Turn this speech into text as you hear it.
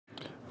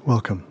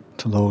Welcome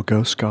to Lowell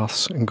Ghosts,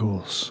 Goths, and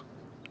Ghouls,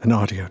 an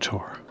audio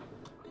tour.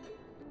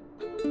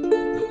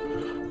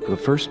 The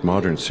first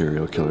modern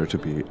serial killer to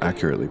be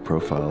accurately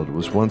profiled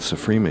was once a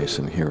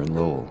Freemason here in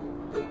Lowell.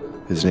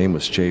 His name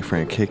was J.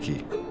 Frank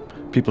Hickey.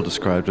 People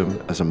described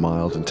him as a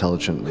mild,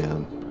 intelligent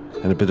man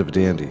and a bit of a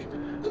dandy,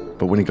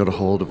 but when he got a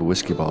hold of a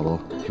whiskey bottle,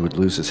 he would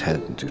lose his head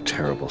and do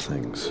terrible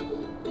things.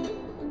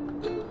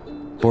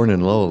 Born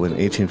in Lowell in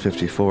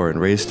 1854 and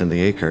raised in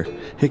the Acre,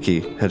 Hickey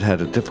had had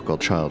a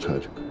difficult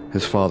childhood.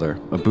 His father,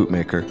 a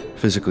bootmaker,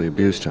 physically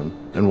abused him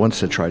and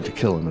once had tried to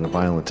kill him in a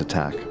violent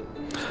attack.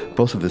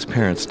 Both of his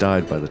parents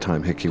died by the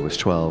time Hickey was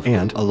 12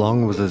 and,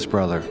 along with his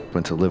brother,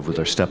 went to live with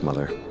their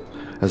stepmother.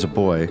 As a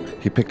boy,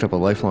 he picked up a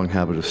lifelong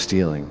habit of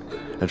stealing.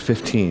 At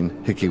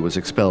 15, Hickey was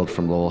expelled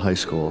from Lowell High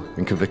School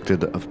and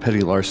convicted of petty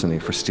larceny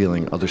for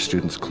stealing other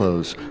students'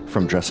 clothes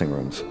from dressing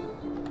rooms.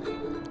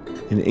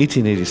 In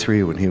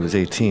 1883, when he was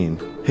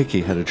 18,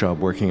 Hickey had a job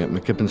working at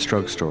McKibben's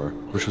drugstore,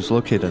 which was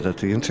located at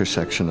the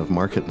intersection of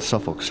Market and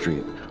Suffolk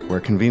Street, where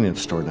a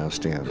convenience store now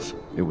stands.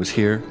 It was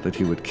here that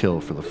he would kill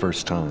for the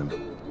first time.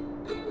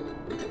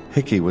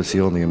 Hickey was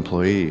the only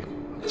employee,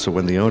 so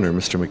when the owner,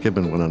 Mr.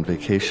 McKibben, went on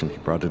vacation, he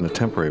brought in a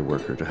temporary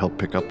worker to help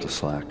pick up the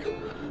slack.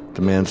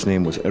 The man's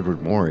name was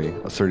Edward Morey,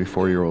 a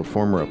 34-year-old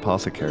former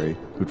apothecary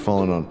who'd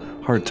fallen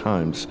on hard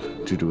times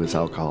due to his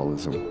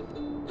alcoholism.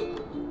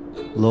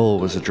 Lowell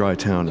was a dry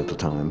town at the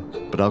time,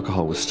 but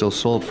alcohol was still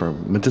sold for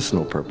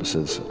medicinal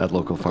purposes at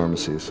local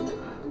pharmacies.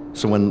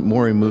 So when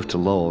Morey moved to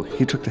Lowell,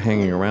 he took to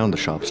hanging around the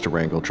shops to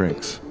wrangle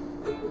drinks.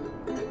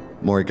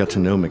 Morey got to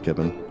know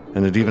McKibben,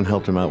 and it even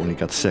helped him out when he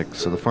got sick,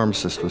 so the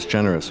pharmacist was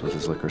generous with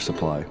his liquor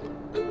supply.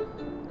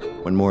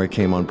 When Morey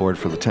came on board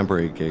for the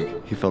temporary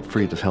gig, he felt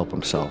free to help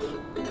himself.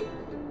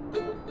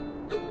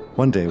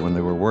 One day when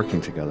they were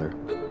working together,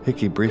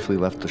 Hickey briefly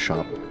left the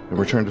shop and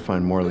returned to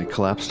find Morley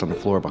collapsed on the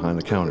floor behind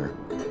the counter.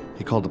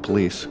 He called the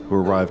police, who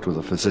arrived with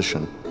a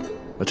physician.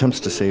 Attempts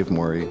to save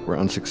Morey were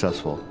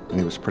unsuccessful, and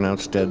he was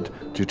pronounced dead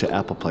due to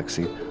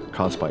apoplexy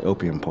caused by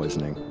opium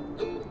poisoning.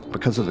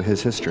 Because of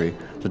his history,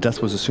 the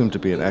death was assumed to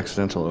be an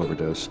accidental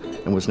overdose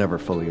and was never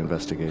fully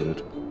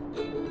investigated.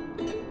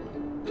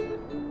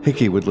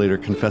 Hickey would later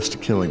confess to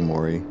killing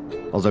Morey,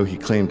 although he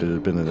claimed it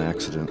had been an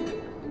accident.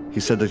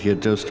 He said that he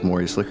had dosed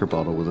Morey's liquor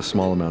bottle with a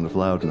small amount of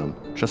laudanum,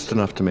 just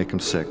enough to make him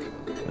sick,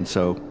 and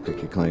so,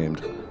 Hickey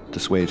claimed,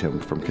 dissuade him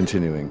from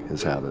continuing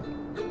his habit.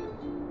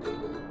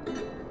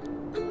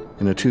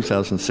 In a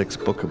 2006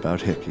 book about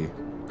Hickey,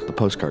 The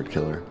Postcard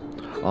Killer,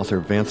 author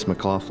Vance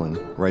McLaughlin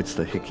writes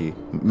that Hickey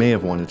may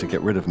have wanted to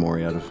get rid of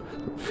Morey out of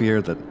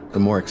fear that the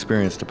more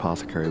experienced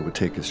apothecary would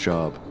take his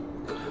job.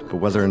 But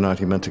whether or not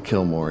he meant to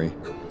kill Morey,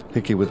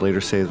 Hickey would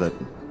later say that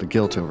the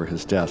guilt over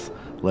his death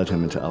led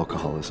him into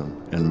alcoholism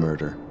and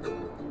murder.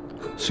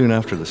 Soon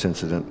after this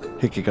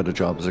incident, Hickey got a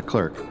job as a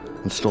clerk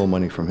and stole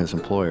money from his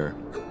employer.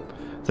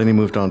 Then he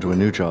moved on to a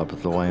new job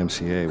at the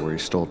YMCA where he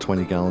stole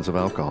 20 gallons of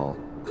alcohol.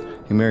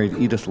 He married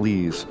Edith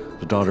Lees,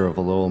 the daughter of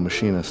a Lowell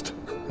machinist,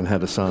 and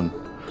had a son.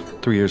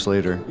 3 years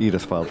later,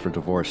 Edith filed for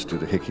divorce due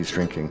to Hickey's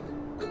drinking.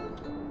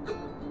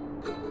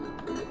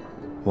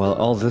 While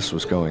all this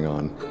was going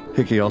on,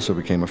 Hickey also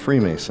became a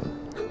Freemason.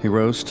 He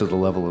rose to the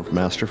level of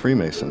Master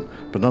Freemason,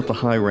 but not the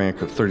high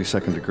rank of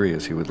 32nd degree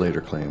as he would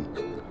later claim.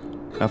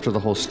 After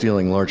the whole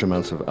stealing large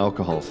amounts of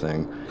alcohol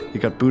thing, he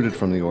got booted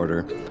from the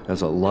order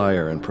as a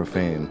liar and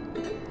profane.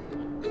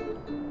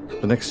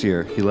 The next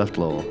year, he left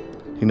Lowell.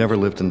 He never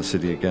lived in the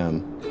city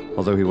again,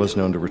 although he was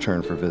known to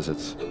return for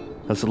visits.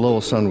 As the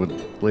Lowell Sun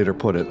would later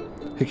put it,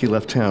 Hickey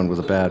left town with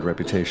a bad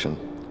reputation,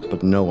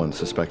 but no one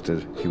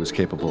suspected he was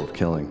capable of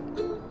killing.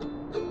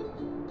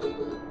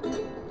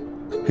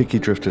 Hickey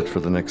drifted for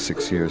the next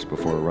 6 years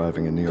before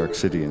arriving in New York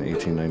City in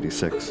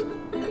 1896.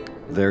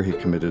 There he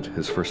committed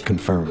his first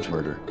confirmed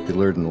murder. He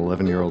lured an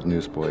 11-year-old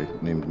newsboy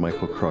named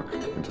Michael Crook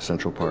into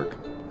Central Park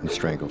and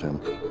strangled him.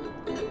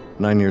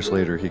 9 years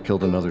later, he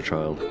killed another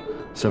child,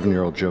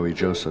 7-year-old Joey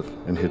Joseph,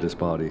 and hid his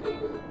body.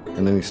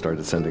 And then he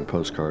started sending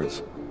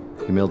postcards.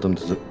 He mailed them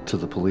to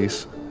the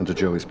police and to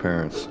Joey's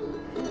parents,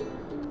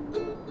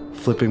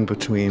 flipping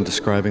between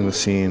describing the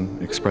scene,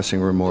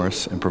 expressing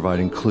remorse, and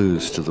providing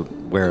clues to the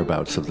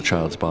whereabouts of the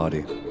child's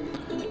body.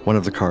 One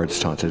of the cards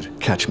taunted,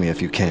 "Catch me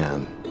if you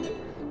can."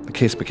 The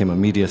case became a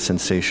media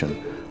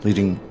sensation,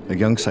 leading a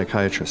young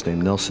psychiatrist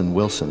named Nelson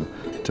Wilson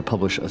to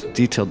publish a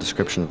detailed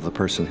description of the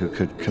person who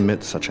could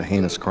commit such a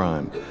heinous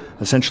crime,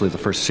 essentially the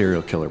first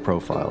serial killer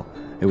profile.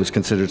 It was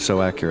considered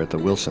so accurate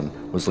that Wilson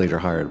was later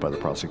hired by the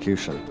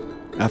prosecution.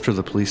 After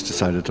the police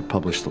decided to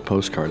publish the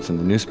postcards in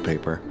the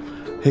newspaper,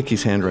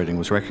 Hickey's handwriting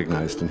was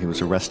recognized and he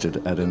was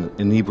arrested at an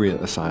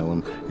inebriate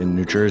asylum in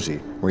New Jersey,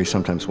 where he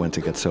sometimes went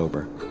to get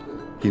sober.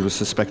 He was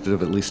suspected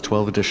of at least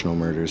 12 additional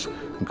murders,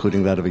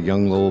 including that of a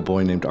young Lowell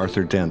boy named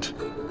Arthur Dent,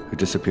 who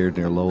disappeared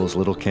near Lowell's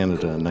Little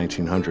Canada in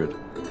 1900,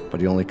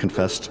 but he only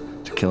confessed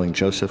to killing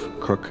Joseph,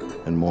 Crook,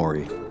 and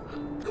Morey.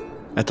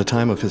 At the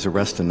time of his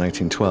arrest in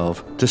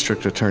 1912,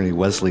 District Attorney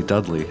Wesley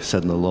Dudley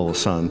said in the Lowell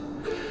Sun,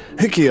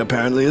 "Hickey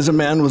apparently is a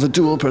man with a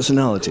dual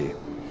personality.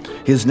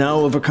 He is now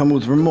overcome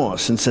with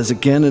remorse and says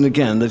again and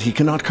again that he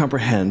cannot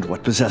comprehend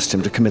what possessed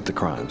him to commit the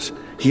crimes.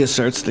 He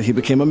asserts that he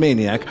became a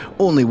maniac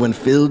only when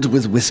filled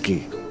with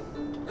whiskey.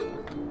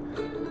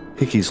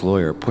 Hickey's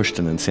lawyer pushed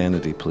an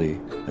insanity plea,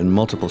 and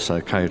multiple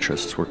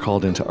psychiatrists were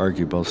called in to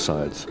argue both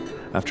sides.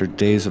 After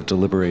days of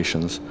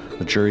deliberations,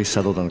 the jury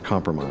settled on a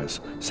compromise,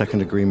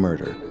 second-degree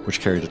murder, which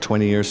carried a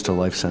 20 years to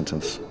life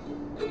sentence,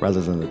 rather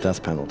than the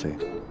death penalty.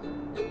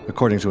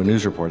 According to a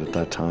news report at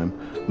that time,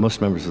 most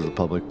members of the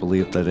public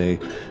believed that a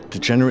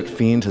degenerate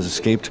fiend has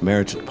escaped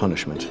merited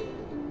punishment.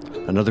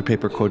 Another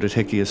paper quoted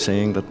Hickey as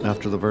saying that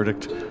after the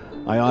verdict,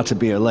 "I ought to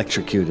be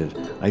electrocuted.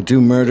 I do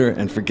murder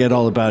and forget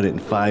all about it in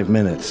 5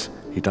 minutes."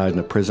 He died in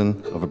a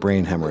prison of a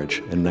brain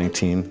hemorrhage in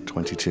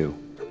 1922.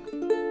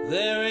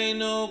 There ain't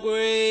no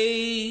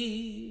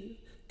grave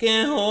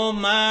can hold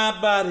my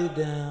body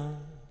down.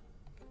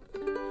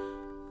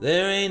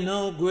 There ain't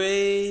no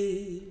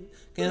grave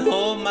can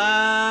hold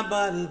my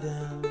body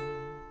down.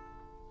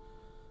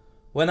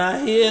 When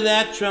I hear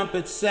that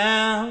trumpet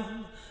sound,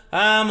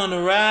 I'm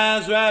gonna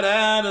rise right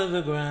out of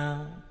the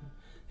ground.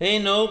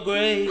 Ain't no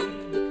grave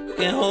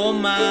can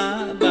hold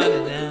my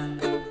body down.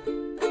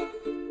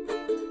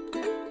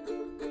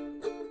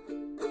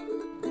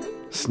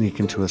 Sneak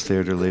into a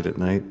theater late at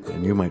night,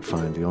 and you might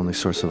find the only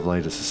source of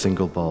light is a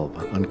single bulb,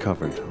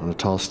 uncovered, on a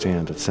tall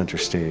stand at center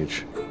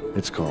stage.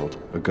 It's called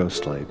a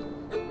ghost light.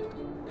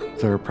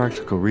 There are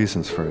practical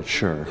reasons for it,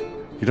 sure.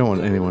 You don't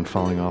want anyone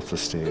falling off the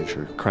stage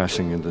or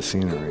crashing into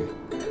scenery.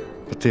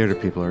 But theater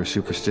people are a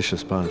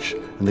superstitious bunch,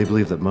 and they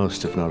believe that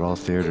most, if not all,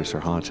 theaters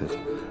are haunted.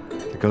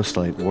 The ghost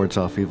light wards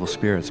off evil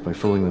spirits by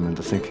fooling them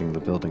into thinking the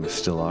building is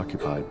still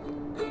occupied.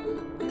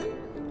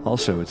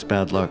 Also, it's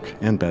bad luck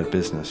and bad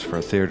business for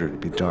a theater to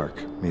be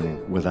dark, meaning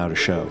without a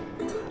show.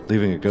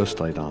 Leaving a ghost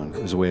light on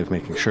is a way of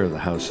making sure the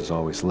house is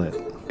always lit.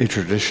 A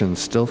tradition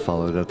still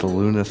followed at the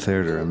Luna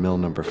Theater in Mill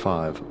No.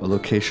 5, a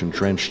location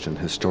drenched in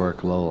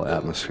historic Lowell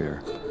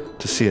atmosphere.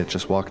 To see it,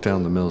 just walk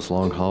down the mill's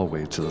long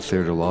hallway to the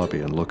theater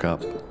lobby and look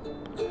up.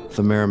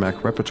 The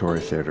Merrimack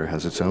Repertory Theater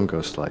has its own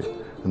ghost light,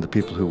 and the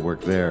people who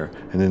work there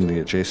and in the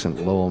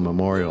adjacent Lowell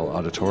Memorial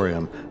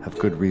Auditorium have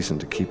good reason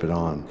to keep it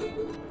on.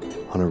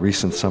 On a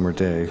recent summer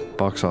day,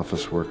 box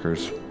office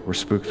workers were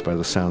spooked by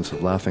the sounds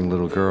of laughing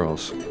little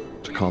girls.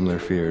 To calm their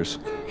fears,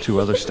 2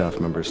 other staff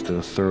members did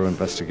a thorough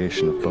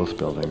investigation of both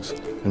buildings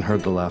and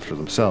heard the laughter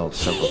themselves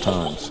several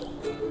times.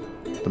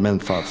 The men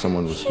thought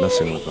someone was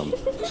messing with them,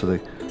 so they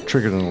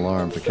triggered an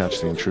alarm to catch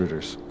the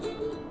intruders.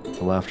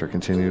 The laughter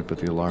continued, but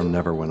the alarm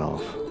never went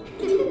off.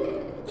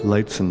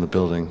 Lights in the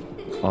building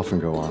often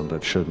go on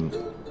that shouldn't.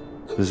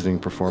 Visiting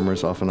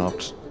performers often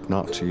opt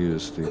not to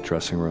use the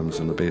dressing rooms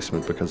in the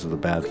basement because of the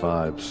bad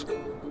vibes.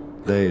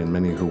 They, and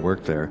many who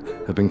work there,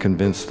 have been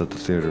convinced that the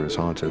theater is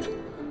haunted.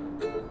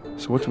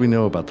 So what do we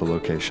know about the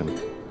location?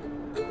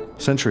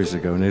 Centuries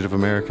ago, Native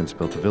Americans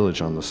built a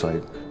village on the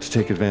site to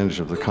take advantage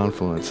of the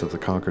confluence of the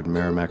Concord and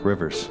Merrimack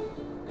rivers.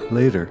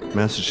 Later,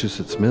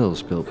 Massachusetts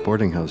Mills built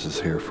boarding houses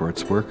here for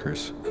its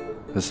workers.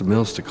 As the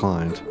mills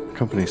declined,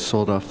 companies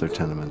sold off their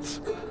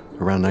tenements.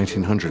 Around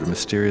 1900, a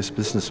mysterious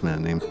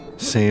businessman named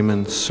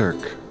Simon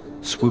Cirque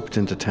swooped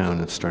into town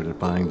and started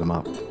buying them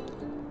up.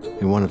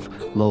 In one of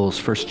Lowell's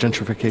first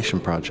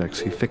gentrification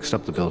projects, he fixed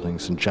up the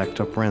buildings and jacked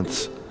up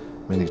rents.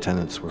 Many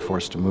tenants were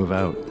forced to move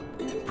out.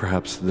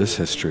 Perhaps this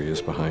history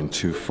is behind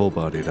 2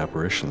 full-bodied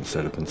apparitions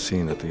that have been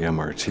seen at the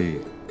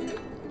MRT.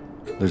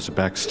 There's a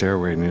back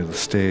stairway near the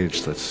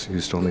stage that's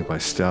used only by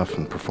staff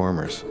and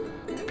performers.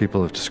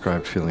 People have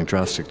described feeling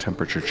drastic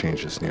temperature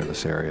changes near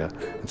this area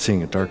and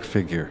seeing a dark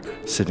figure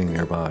sitting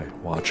nearby,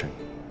 watching.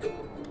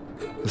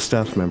 A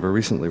staff member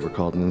recently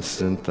recalled an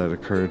incident that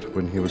occurred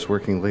when he was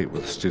working late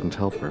with a student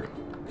helper.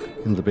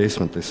 In the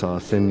basement, they saw a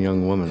thin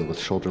young woman with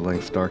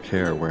shoulder-length dark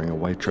hair wearing a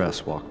white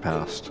dress walk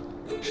past.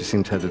 She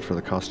seemed headed for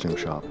the costume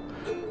shop.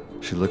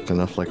 She looked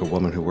enough like a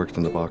woman who worked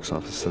in the box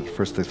office that at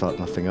first they thought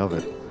nothing of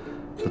it.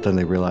 But then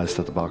they realized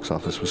that the box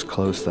office was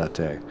closed that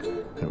day,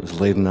 and it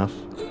was late enough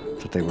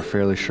that they were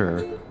fairly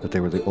sure that they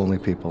were the only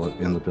people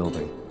in the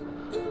building.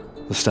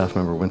 The staff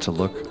member went to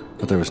look,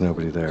 but there was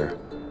nobody there.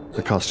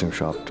 The costume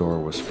shop door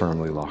was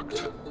firmly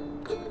locked.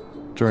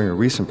 During a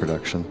recent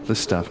production, this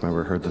staff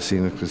member heard the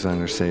scenic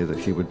designer say that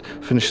he would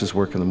finish his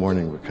work in the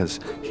morning because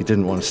he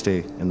didn't want to stay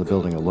in the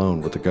building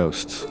alone with the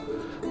ghosts.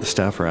 The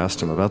staffer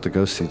asked him about the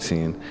ghosts he'd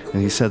seen,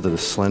 and he said that a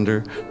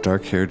slender,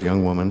 dark-haired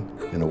young woman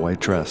in a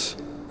white dress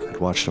had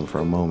watched him for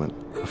a moment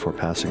before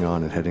passing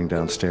on and heading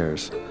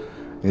downstairs.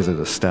 Neither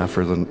the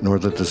staffer nor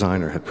the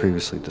designer had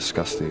previously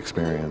discussed the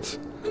experience.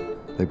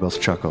 They both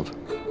chuckled,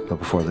 but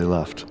before they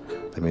left,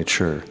 they made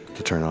sure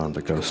to turn on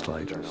the ghost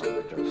light.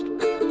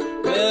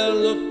 Well,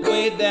 look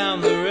way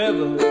down the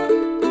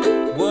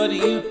river. What do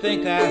you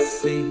think I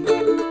see?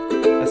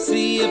 I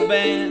see a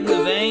band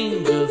of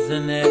angels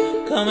and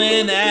they're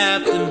coming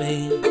after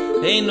me.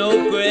 Ain't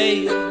no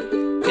grave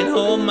can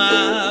hold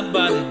my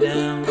body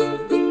down.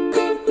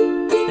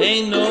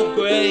 Ain't no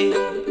grave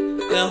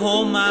can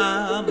hold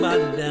my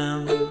body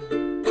down.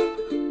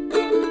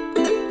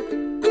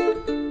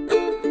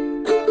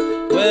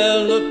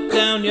 Well, look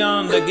down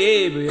yonder,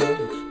 Gabriel.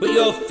 Put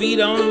your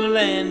feet on the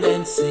land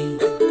and see.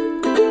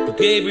 But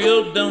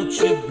Gabriel, don't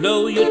you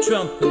blow your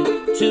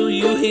trumpet till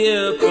you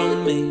hear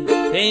from me.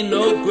 Ain't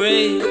no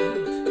grave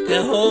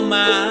can hold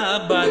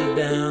my body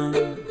down.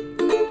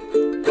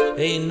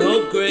 Ain't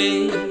no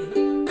grave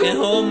can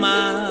hold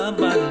my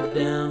body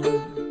down.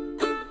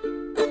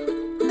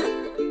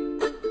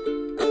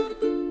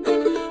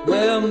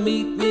 Well,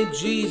 meet me,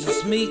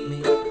 Jesus, meet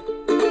me.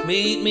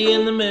 Meet me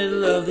in the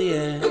middle of the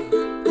air.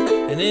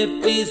 And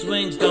if these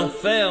wings don't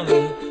fail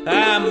me,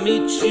 I'll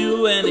meet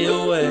you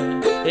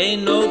anywhere.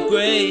 Ain't no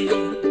grave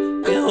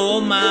can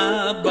hold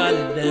my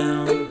body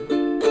down.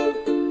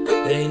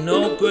 Ain't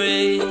no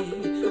grave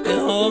can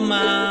hold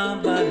my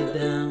body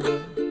down.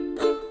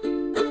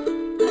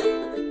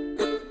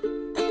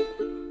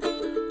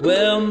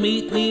 Well,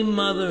 meet me,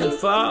 mother and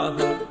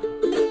father.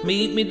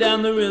 Meet me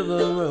down the river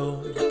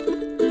road.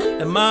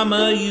 And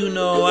mama, you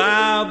know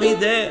I'll be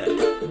there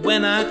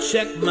when I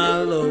check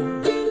my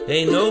load.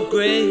 Ain't no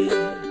grave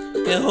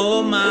can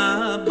hold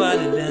my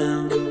body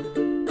down.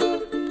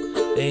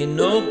 Ain't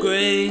no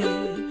grave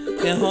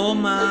can hold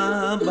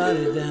my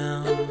body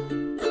down.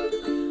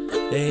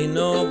 Ain't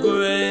no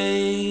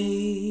grave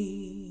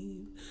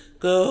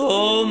can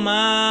hold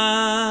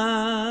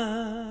my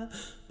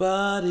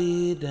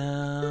body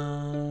down.